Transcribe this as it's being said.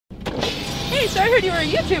Hey, so I heard you were a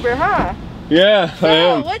YouTuber, huh? Yeah, I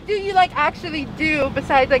am. What do you like actually do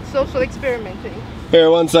besides like social experimenting?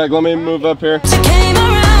 Here, one sec. Let me move up here.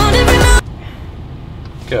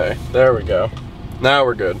 Okay, there we go. Now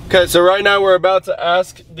we're good. Okay, so right now we're about to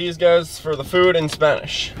ask these guys for the food in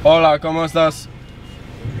Spanish. Hola, ¿cómo estás?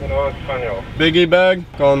 No, español. Biggie bag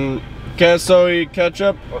con queso y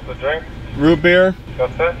ketchup. What's the drink? Root beer.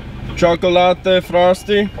 Café. Chocolate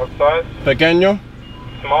frosty. What size? Pequeño.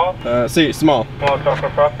 Small? Sí, small. Small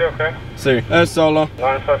chocolate frosty, okay. Sí, es solo.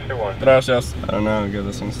 951. Gracias. I don't know how good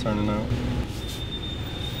this thing's turning out.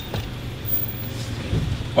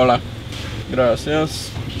 Hola.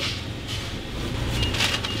 Gracias.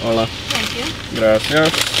 Hola. Thank you.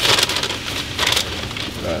 Gracias.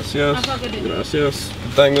 Gracias. Gracias.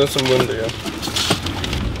 Tengo some Wendy.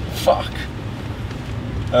 Fuck.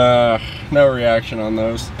 No reaction on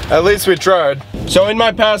those. At least we tried. So in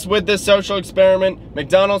my past with this social experiment,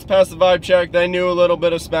 McDonald's passed the vibe check. They knew a little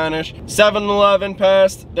bit of Spanish. 7-Eleven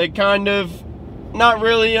passed. They kind of not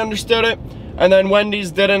really understood it. And then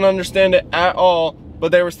Wendy's didn't understand it at all,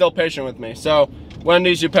 but they were still patient with me. So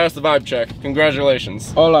Wendy's, you passed the vibe check.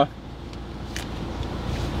 Congratulations. Hola.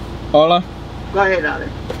 Hola. Go ahead, darling.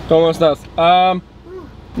 ¿Cómo estás?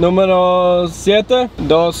 Número 7,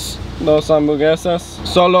 dos hamburguesas,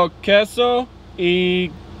 solo queso y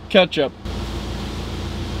ketchup.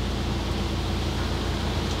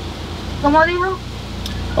 ¿Cómo dijo?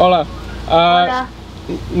 Hola. Hola.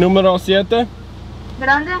 Número 7.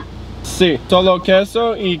 ¿Grande? Sí, solo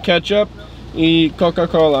queso y ketchup y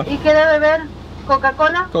Coca-Cola. ¿Y qué debe beber?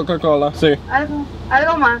 ¿Coca-Cola? Coca-Cola, sí.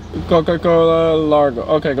 ¿Algo más? Coca-Cola largo.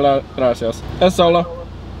 Ok, gracias. Es solo.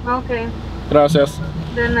 Ok. Gracias.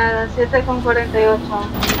 De nada, 7:48.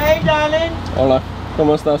 Hey, darling. Hola,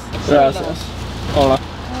 ¿cómo estás? Gracias. Hola.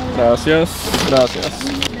 Gracias. Gracias.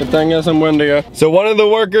 Que tengas un buen día. So one of the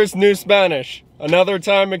workers knew Spanish. Another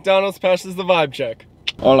time McDonald's passes the vibe check.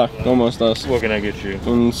 Hola, ¿cómo estás? What can I get you?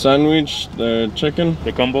 Un sandwich de chicken.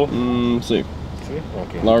 The combo? Sí.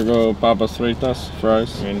 Okay. Largo, papas fritas,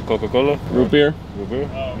 fries. And Coca-Cola? Root beer. Root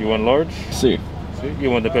beer? You want large? Sí. See?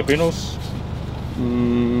 You want the pepinos?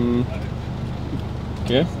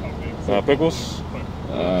 ¿Qué? Pickles?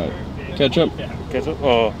 Ketchup. Ketchup?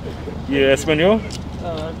 Oh, yeah, español?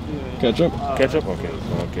 Ketchup. Ketchup? Okay.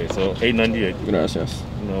 Okay, so $8.98. Gracias.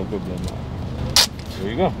 No problem. There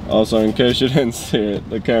you go. Also, in case you didn't see it,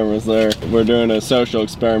 the camera's there. We're doing a social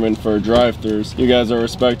experiment for drive-thrus. You guys are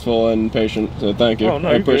respectful and patient, so thank you. Oh, no,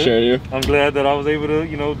 I appreciate you. I'm glad that I was able to,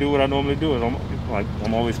 you know, do what I normally do.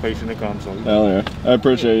 I'm always patient and calm. So. Hell yeah. I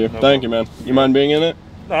appreciate you. No Thank you, man. You mind being in it?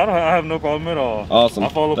 No, I have no problem at all. Awesome. I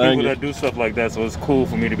follow Thank people you. that do stuff like that, so it's cool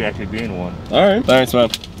for me to be actually being one. Alright. Thanks, man.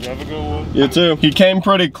 You have a good one. You too. He came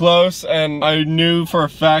pretty close, and I knew for a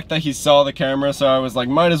fact that he saw the camera, so I was like,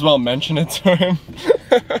 might as well mention it to him.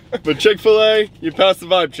 But Chick-fil-A, you passed the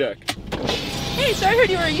vibe check. Hey, so I heard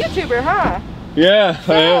you were a YouTuber, huh? Yeah,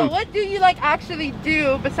 I am. What do you like actually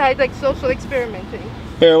do besides like social experimenting?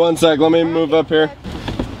 Here, one sec. Let me move up here.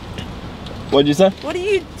 What'd you say? What do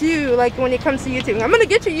you do like when it comes to YouTube? I'm gonna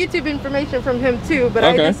get your YouTube information from him too, but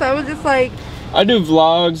Okay. I was just like, I do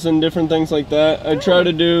vlogs and different things like that. I try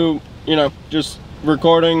to do, you know, just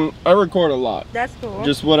recording. I record a lot. that's cool.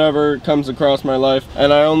 Just whatever comes across my life,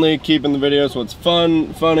 and I only keep in the videos what's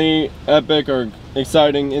fun, funny, epic, or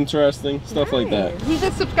exciting, interesting, stuff like that. He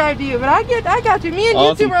just subscribed to you, but I got you. Me and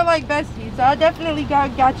Awesome. YouTube are like besties, so I definitely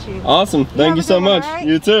got you. Awesome. Thank you so much. Right?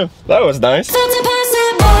 You too. That was nice.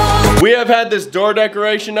 We have had this door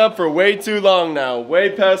decoration up for way too long now, way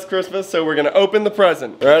past Christmas, so we're gonna open the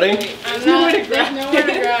present. Ready? There's nowhere to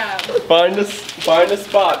grab. Find a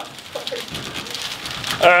spot.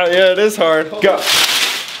 Yeah, it is hard. Go.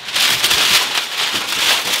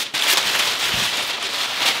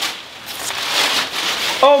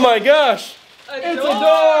 Oh my gosh! It's a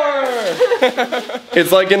door!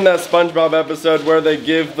 It's like in that SpongeBob episode where they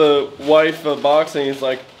give the wife a box and he's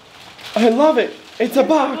like, I love it, it's a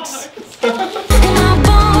box!